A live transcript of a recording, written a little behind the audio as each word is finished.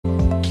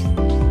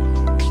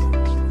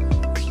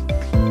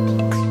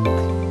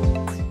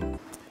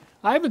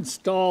I've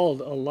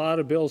installed a lot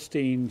of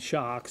Bilstein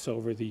shocks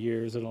over the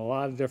years in a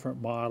lot of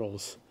different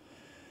models.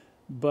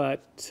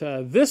 But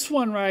this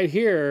one right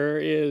here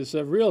is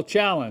a real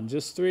challenge.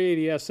 This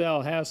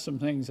 380SL has some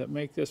things that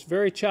make this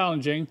very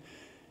challenging.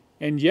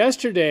 And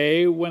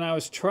yesterday, when I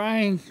was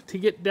trying to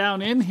get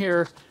down in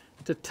here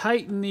to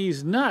tighten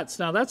these nuts,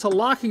 now that's a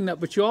locking nut,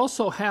 but you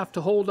also have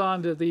to hold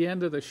on to the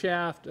end of the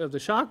shaft of the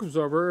shock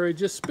absorber or it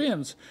just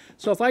spins.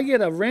 So if I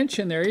get a wrench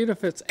in there, even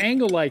if it's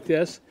angled like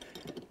this,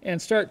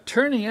 and start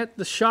turning it,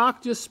 the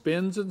shock just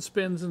spins and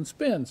spins and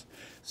spins.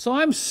 So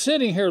I'm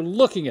sitting here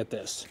looking at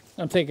this.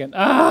 I'm thinking,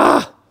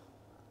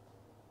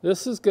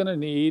 this is going to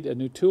need a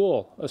new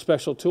tool, a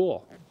special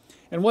tool.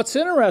 And what's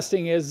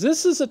interesting is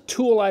this is a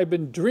tool I've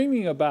been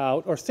dreaming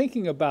about or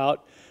thinking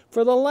about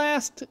for the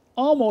last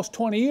almost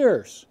 20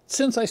 years,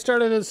 since I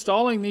started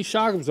installing these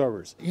shock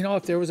absorbers. You know,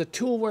 if there was a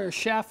tool where a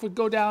shaft would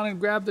go down and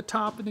grab the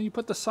top and then you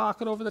put the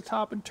socket over the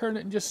top and turn it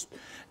and just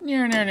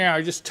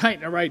just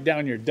tighten it right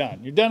down, you're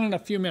done. You're done in a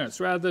few minutes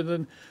rather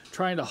than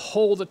trying to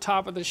hold the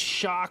top of the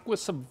shock with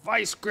some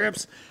vice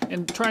grips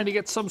and trying to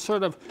get some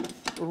sort of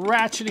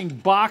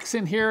ratcheting box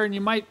in here, and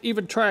you might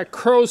even try a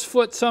crow's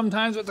foot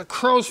sometimes, but the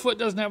crow's foot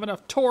doesn't have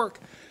enough torque.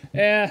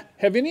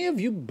 Have any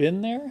of you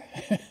been there?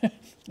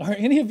 Are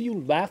any of you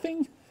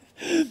laughing?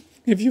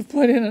 If you've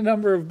put in a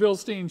number of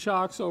Bilstein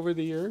shocks over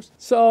the years.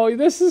 So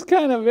this is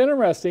kind of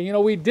interesting. You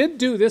know, we did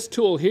do this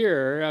tool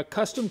here, a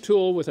custom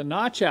tool with a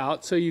notch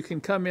out so you can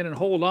come in and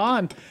hold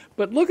on.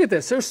 But look at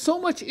this, there's so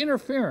much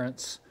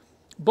interference,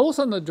 both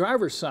on the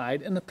driver's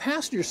side and the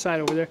passenger side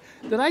over there,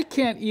 that I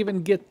can't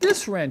even get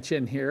this wrench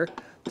in here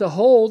to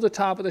hold the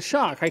top of the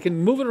shock. I can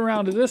move it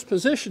around to this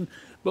position,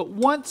 but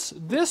once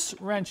this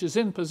wrench is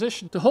in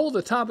position to hold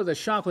the top of the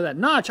shock with that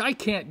notch, I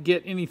can't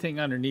get anything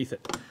underneath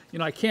it. You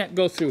know, I can't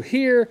go through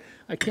here,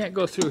 I can't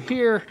go through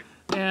here,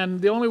 and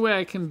the only way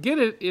I can get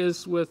it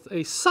is with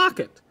a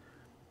socket.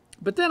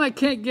 But then I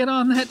can't get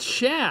on that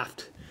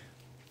shaft.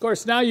 Of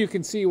course, now you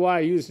can see why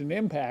I used an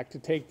impact to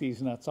take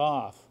these nuts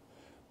off.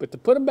 But to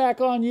put them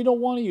back on, you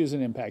don't want to use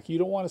an impact. You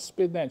don't want to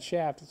spin that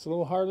shaft. It's a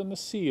little hard on the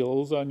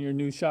seals on your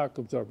new shock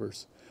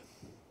absorbers.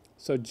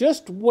 So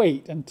just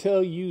wait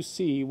until you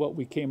see what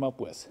we came up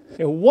with.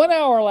 In 1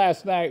 hour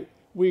last night,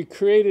 we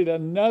created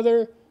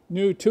another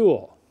new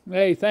tool.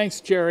 Hey, thanks,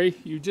 Jerry.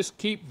 You just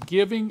keep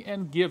giving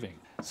and giving.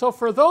 So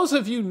for those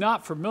of you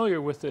not familiar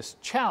with this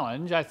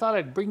challenge, I thought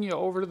I'd bring you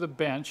over to the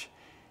bench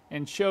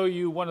and show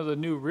you one of the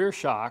new rear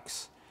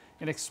shocks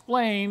and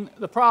explain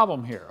the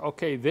problem here.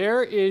 Okay,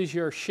 there is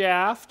your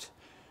shaft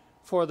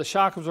for the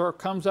shock absorber,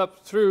 comes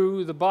up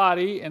through the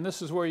body, and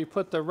this is where you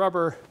put the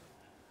rubber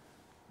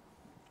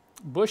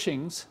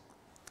bushings,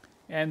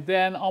 and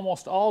then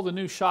almost all the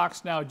new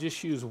shocks now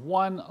just use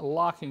one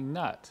locking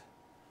nut.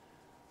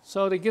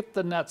 So to get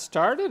the nut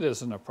started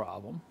isn't a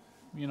problem.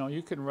 You know,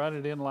 you can run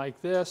it in like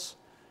this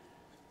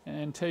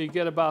until you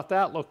get about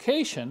that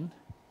location,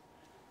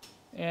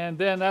 and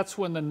then that's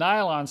when the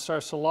nylon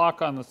starts to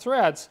lock on the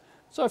threads.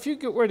 So if you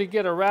were to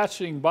get a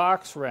ratcheting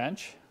box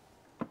wrench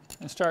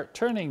and start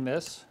turning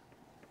this,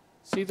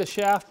 see the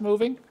shaft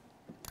moving?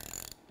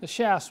 The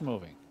shaft's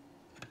moving.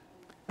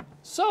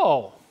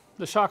 So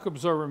the shock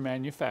absorber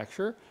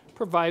manufacturer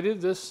provided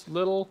this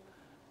little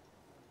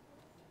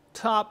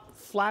top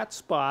flat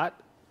spot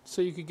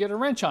so you could get a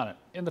wrench on it.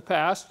 In the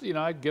past, you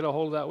know, I'd get a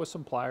hold of that with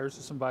some pliers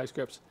and some vice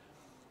grips,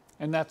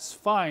 and that's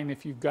fine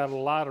if you've got a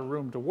lot of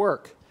room to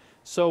work.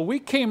 So we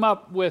came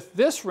up with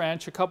this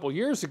wrench a couple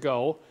years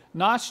ago,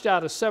 notched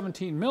out a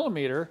 17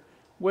 millimeter,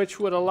 which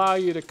would allow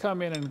you to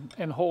come in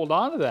and hold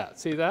on to that.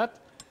 See that?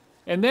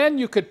 And then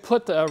you could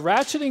put the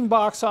ratcheting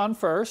box on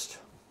first,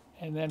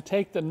 and then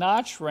take the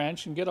notch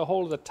wrench and get a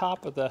hold of the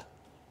top of the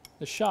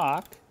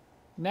shock.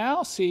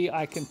 Now see,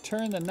 I can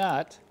turn the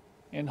nut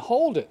and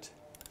hold it.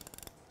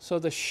 So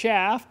the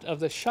shaft of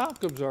the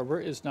shock absorber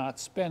is not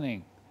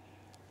spinning.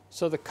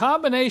 So the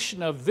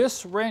combination of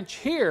this wrench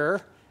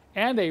here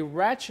and a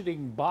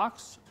ratcheting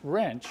box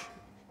wrench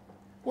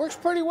works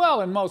pretty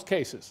well in most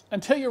cases,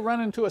 until you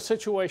run into a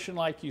situation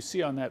like you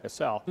see on that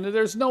SL. And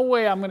there's no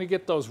way I'm going to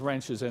get those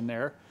wrenches in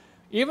there.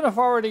 Even if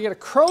I were to get a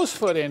crow's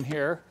foot in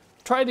here,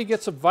 try to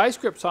get some vice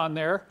grips on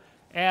there,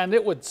 and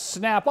it would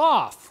snap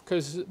off,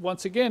 because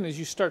once again, as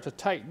you start to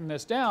tighten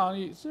this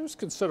down, there's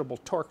considerable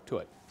torque to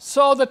it.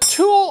 So the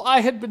tool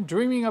I had been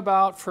dreaming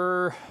about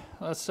for,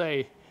 let's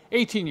say,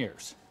 18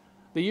 years.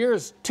 The year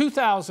is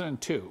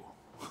 2002.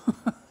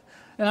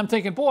 And I'm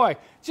thinking, boy,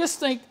 just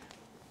think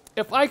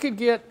if I could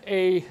get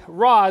a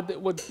rod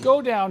that would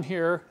go down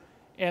here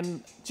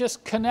and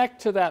just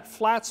connect to that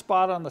flat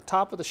spot on the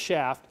top of the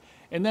shaft,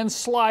 and then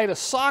slide a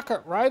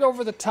socket right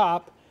over the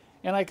top,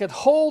 and I could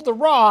hold the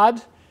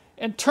rod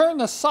and turn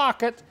the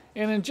socket,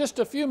 and in just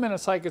a few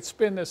minutes I could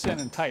spin this in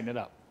and tighten it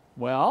up.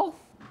 Well,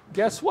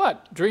 guess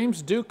what?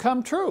 Dreams do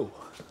come true.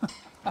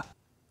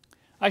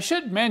 I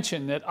should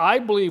mention that I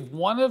believe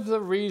one of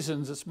the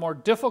reasons it's more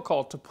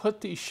difficult to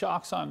put these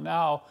shocks on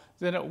now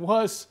than it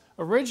was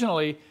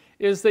originally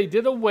is they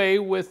did away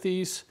with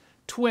these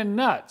twin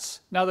nuts.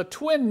 Now the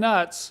twin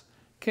nuts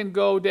can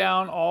go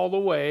down all the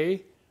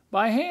way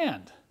by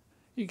hand.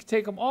 you can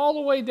take them all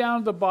the way down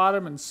to the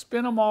bottom and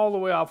spin them all the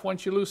way off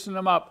once you loosen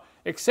them up,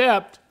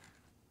 except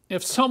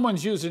if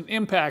someone's using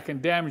impact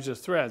and damage the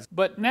threads.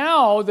 But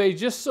now they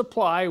just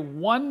supply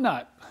one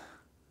nut.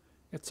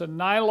 It's a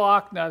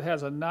nylock nut,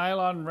 has a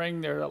nylon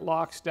ring there that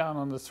locks down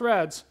on the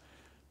threads.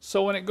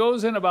 So when it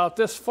goes in about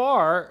this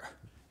far,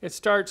 it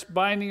starts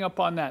binding up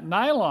on that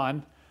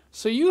nylon.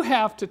 So you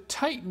have to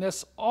tighten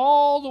this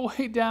all the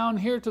way down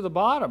here to the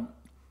bottom.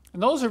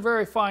 And those are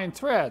very fine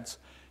threads.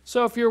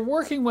 So if you're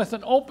working with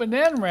an open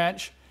end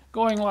wrench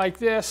going like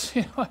this,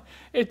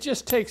 it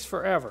just takes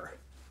forever.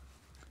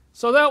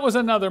 So that was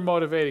another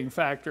motivating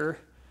factor.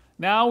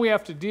 Now we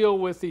have to deal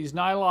with these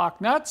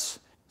nylock nuts.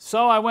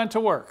 So I went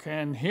to work,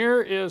 and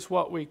here is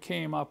what we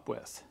came up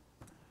with.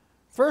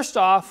 First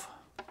off,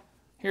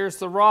 here's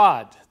the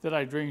rod that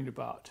I dreamed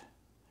about.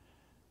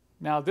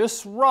 Now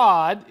this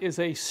rod is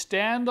a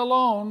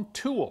standalone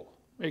tool.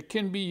 It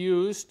can be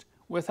used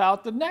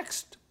without the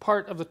next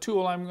part of the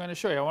tool I'm going to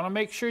show you. I want to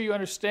make sure you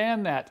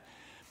understand that.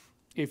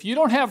 If you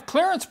don't have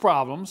clearance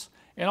problems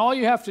and all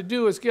you have to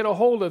do is get a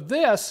hold of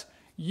this,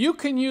 you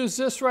can use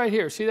this right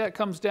here. See, that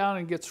comes down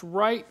and gets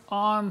right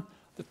on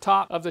the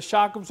top of the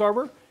shock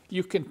absorber.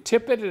 You can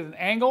tip it at an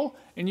angle,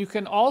 and you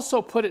can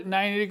also put it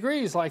 90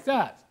 degrees like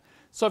that.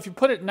 So if you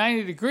put it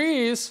 90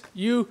 degrees,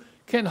 you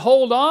can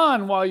hold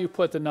on while you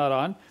put the nut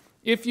on.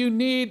 If you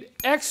need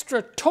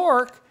extra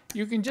torque,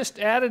 you can just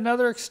add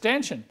another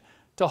extension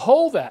to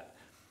hold that.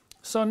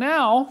 So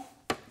now,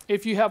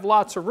 if you have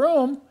lots of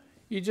room,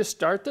 you just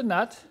start the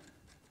nut,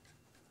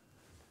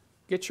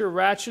 get your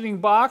ratcheting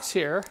box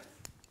here,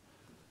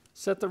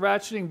 set the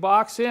ratcheting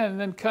box in, and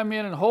then come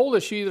in and hold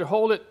it. You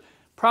either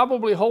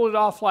probably hold it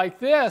off like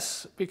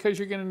this, because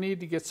you're going to need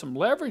to get some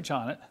leverage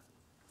on it.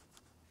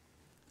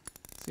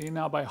 See,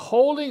 now by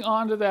holding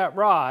onto that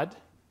rod,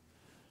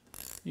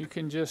 you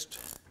can just,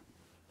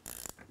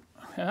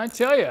 and I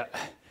tell you,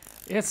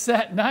 it's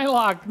that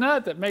nylock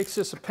nut that makes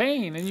this a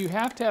pain, and you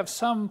have to have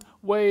some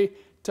way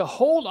to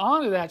hold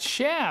onto that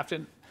shaft.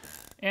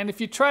 And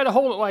if you try to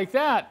hold it like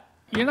that,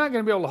 you're not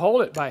going to be able to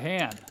hold it by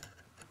hand.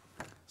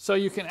 So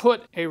you can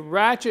put a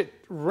ratchet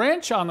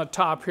wrench on the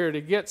top here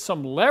to get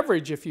some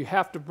leverage if you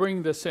have to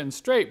bring this in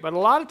straight. But a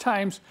lot of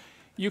times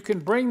you can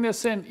bring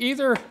this in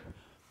either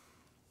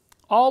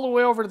all the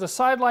way over to the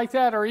side like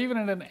that, or even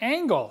at an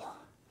angle.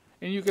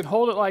 And you can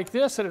hold it like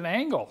this at an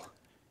angle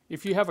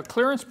if you have a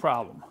clearance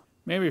problem.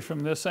 Maybe from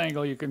this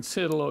angle you can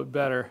sit a little bit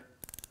better.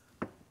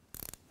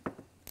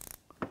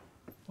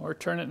 Or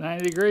turn it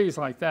 90 degrees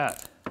like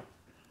that.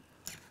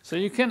 So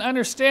you can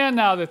understand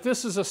now that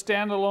this is a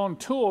standalone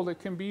tool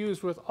that can be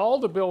used with all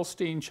the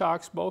Bilstein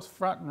shocks, both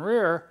front and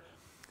rear,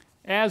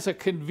 as a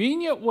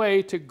convenient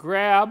way to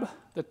grab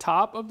the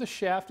top of the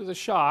shaft of the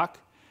shock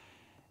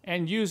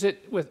and use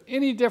it with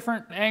any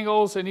different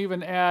angles, and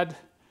even add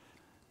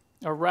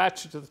a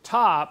ratchet to the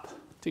top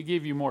to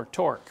give you more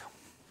torque.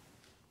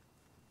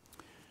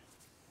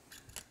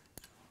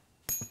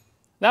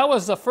 That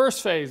was the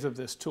first phase of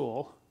this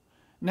tool.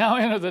 Now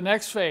enter the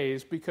next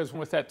phase, because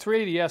with that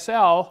 380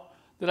 SL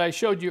that I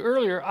showed you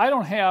earlier, I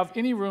don't have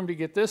any room to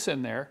get this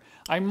in there.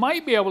 I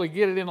might be able to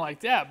get it in like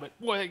that, but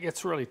boy, it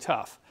gets really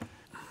tough.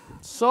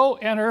 So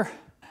enter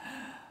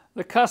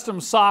the custom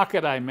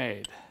socket I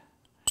made.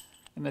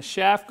 And the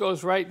shaft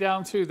goes right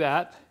down through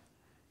that.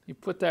 You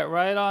put that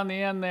right on the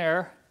end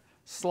there,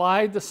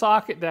 slide the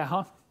socket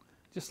down,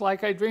 just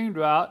like I dreamed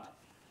about,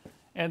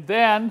 and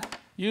then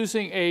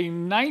using a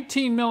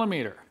 19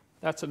 millimeter,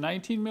 that's a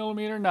 19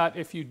 millimeter nut.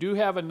 If you do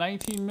have a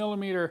 19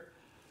 millimeter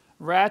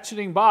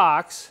ratcheting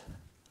box,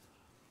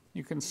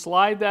 you can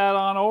slide that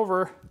on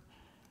over.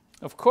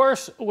 Of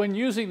course, when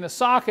using the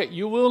socket,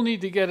 you will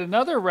need to get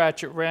another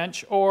ratchet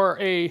wrench or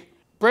a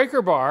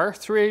breaker bar,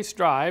 3/8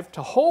 drive,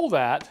 to hold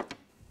that.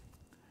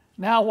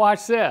 Now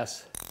watch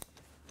this.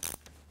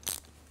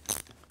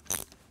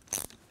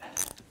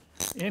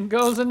 In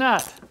goes a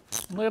nut.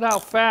 Look at how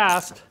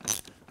fast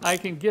I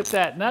can get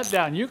that nut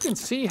down. You can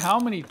see how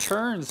many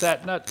turns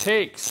that nut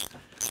takes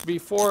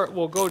before it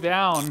will go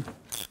down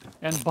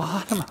and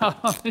bottom out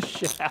on the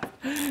shaft.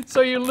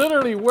 So you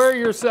literally wear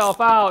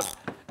yourself out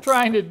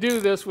trying to do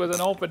this with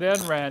an open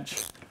end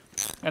wrench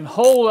and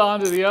hold on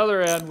to the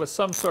other end with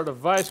some sort of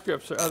vice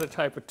grips or other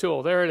type of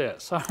tool. There it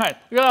is. All right,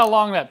 look at how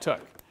long that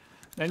took.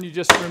 Then you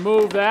just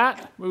remove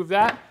that, move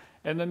that,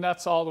 and the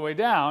nut's all the way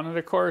down. And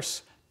of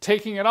course,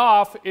 taking it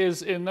off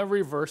is in the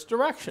reverse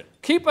direction.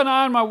 Keep an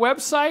eye on my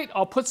website.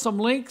 I'll put some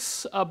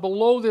links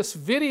below this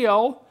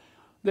video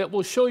that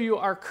will show you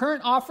our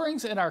current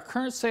offerings and our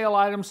current sale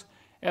items,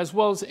 as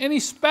well as any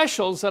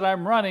specials that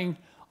I'm running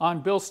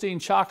on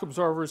Bilstein shock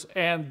absorbers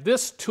and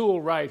this tool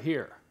right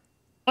here.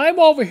 I'm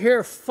over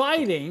here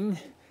fighting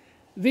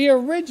the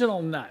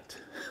original nut,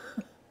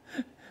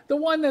 the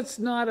one that's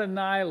not a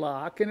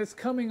nylock, and it's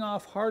coming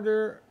off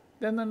harder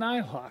than the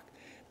nylock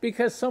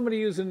because somebody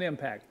used an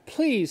impact.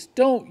 Please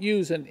don't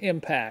use an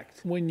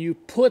impact when you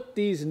put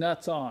these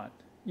nuts on.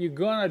 You're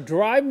going to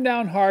drive them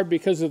down hard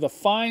because of the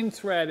fine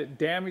thread. It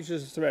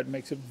damages the thread,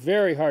 makes it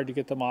very hard to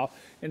get them off.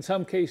 In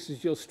some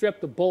cases, you'll strip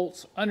the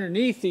bolts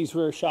underneath these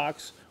rear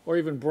shocks or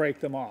even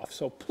break them off.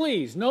 So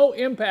please, no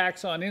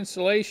impacts on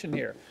installation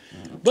here.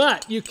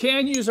 But you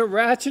can use a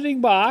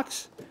ratcheting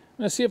box. I'm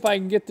going to see if I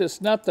can get this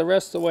nut the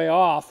rest of the way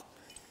off.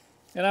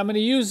 And I'm going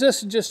to use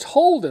this and just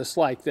hold this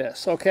like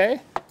this,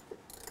 okay?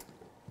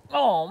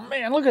 Oh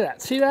man, look at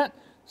that. See that?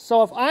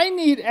 So if I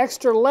need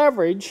extra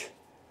leverage,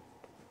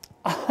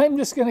 I'm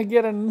just going to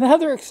get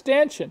another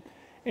extension,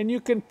 and you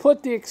can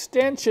put the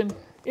extension,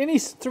 any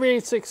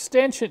 3/8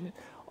 extension,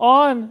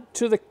 on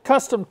to the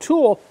custom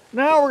tool.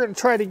 Now we're going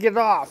to try to get it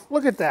off.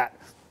 Look at that.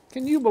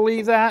 Can you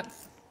believe that?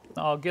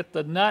 I'll get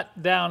the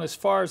nut down as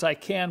far as I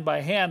can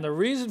by hand. The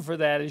reason for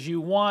that is you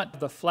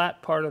want the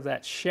flat part of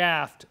that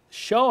shaft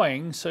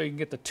showing so you can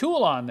get the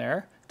tool on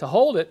there to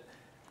hold it.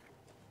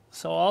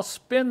 So I'll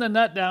spin the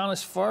nut down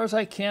as far as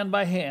I can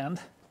by hand.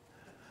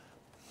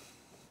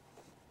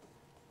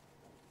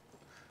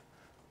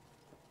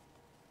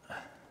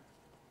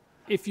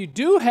 If you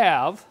do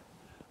have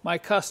my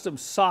custom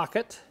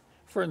socket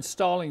for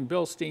installing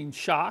Bilstein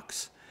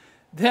shocks,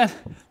 then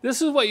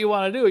this is what you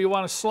want to do. You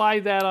want to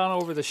slide that on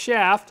over the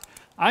shaft.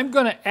 I'm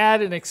going to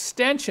add an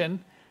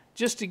extension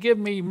just to give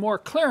me more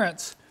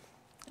clearance,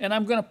 and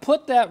I'm going to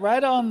put that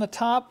right on the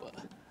top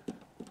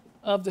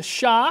of the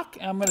shock.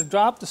 I'm going to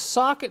drop the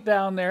socket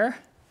down there.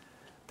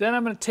 Then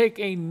I'm going to take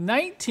a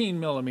 19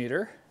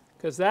 millimeter,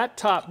 because that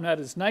top nut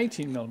is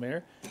 19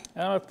 millimeter,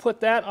 and I'm going to put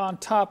that on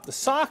top of the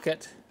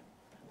socket.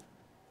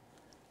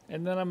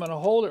 And then I'm going to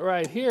hold it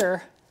right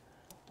here.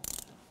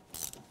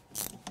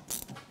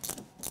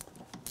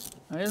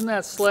 Now, isn't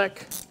that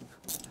slick?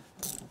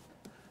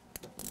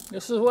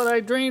 This is what I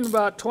dreamed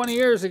about 20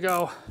 years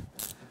ago.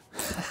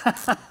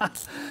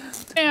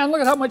 Man, look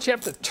at how much you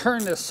have to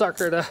turn this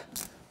sucker to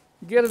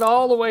get it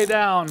all the way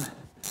down.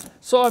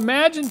 So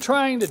imagine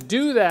trying to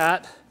do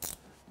that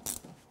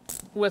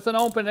with an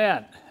open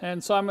end.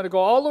 And so I'm going to go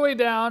all the way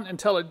down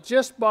until it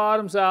just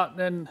bottoms out, and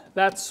then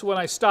that's when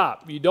I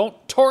stop. You don't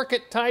torque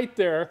it tight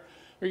there,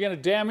 or you're going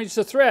to damage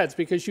the threads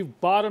because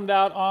you've bottomed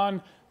out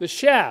on the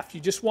shaft.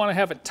 You just want to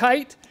have it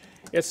tight.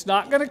 It's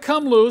not going to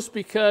come loose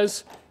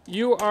because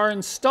you are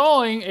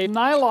installing a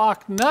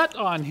nylock nut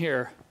on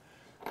here.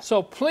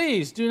 So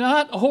please do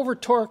not over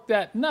torque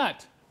that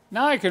nut.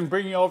 Now I can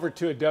bring you over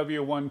to a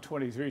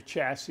W123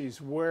 chassis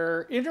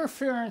where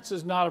interference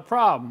is not a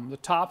problem. The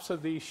tops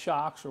of these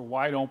shocks are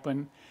wide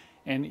open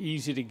and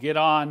easy to get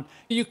on.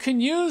 You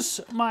can use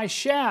my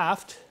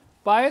shaft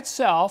by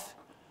itself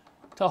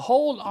to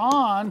hold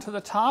on to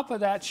the top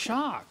of that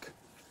shock.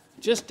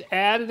 Just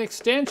add an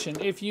extension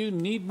if you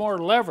need more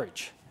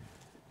leverage.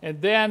 And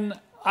then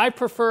I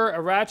prefer a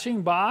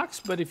ratcheting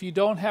box, but if you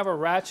don't have a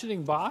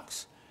ratcheting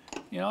box,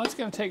 you know, it's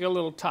going to take a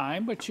little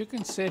time, but you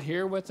can sit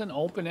here with an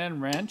open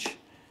end wrench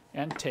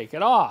and take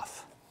it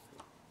off.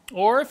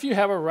 Or if you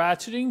have a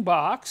ratcheting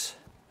box,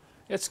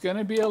 it's going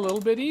to be a little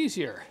bit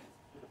easier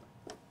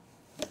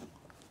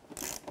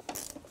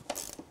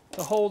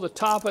to hold the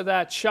top of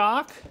that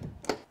shock.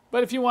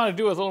 But if you want to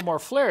do it with a little more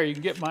flair, you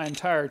can get my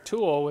entire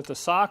tool with the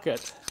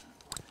socket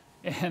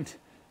and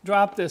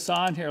drop this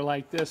on here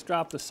like this,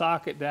 drop the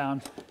socket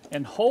down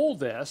and hold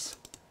this.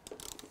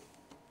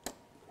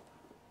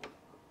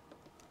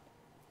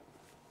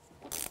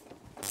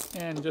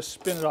 And just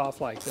spin it off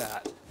like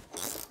that.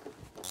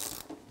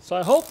 So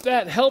I hope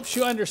that helps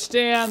you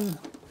understand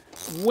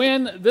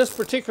when this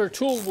particular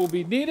tool will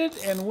be needed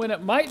and when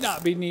it might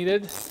not be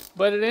needed.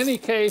 But in any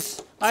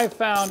case, I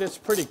found it's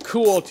pretty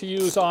cool to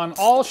use on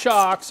all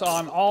shocks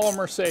on all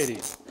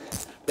Mercedes,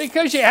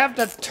 because you have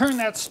to turn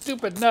that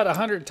stupid nut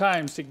 100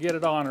 times to get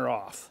it on or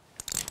off.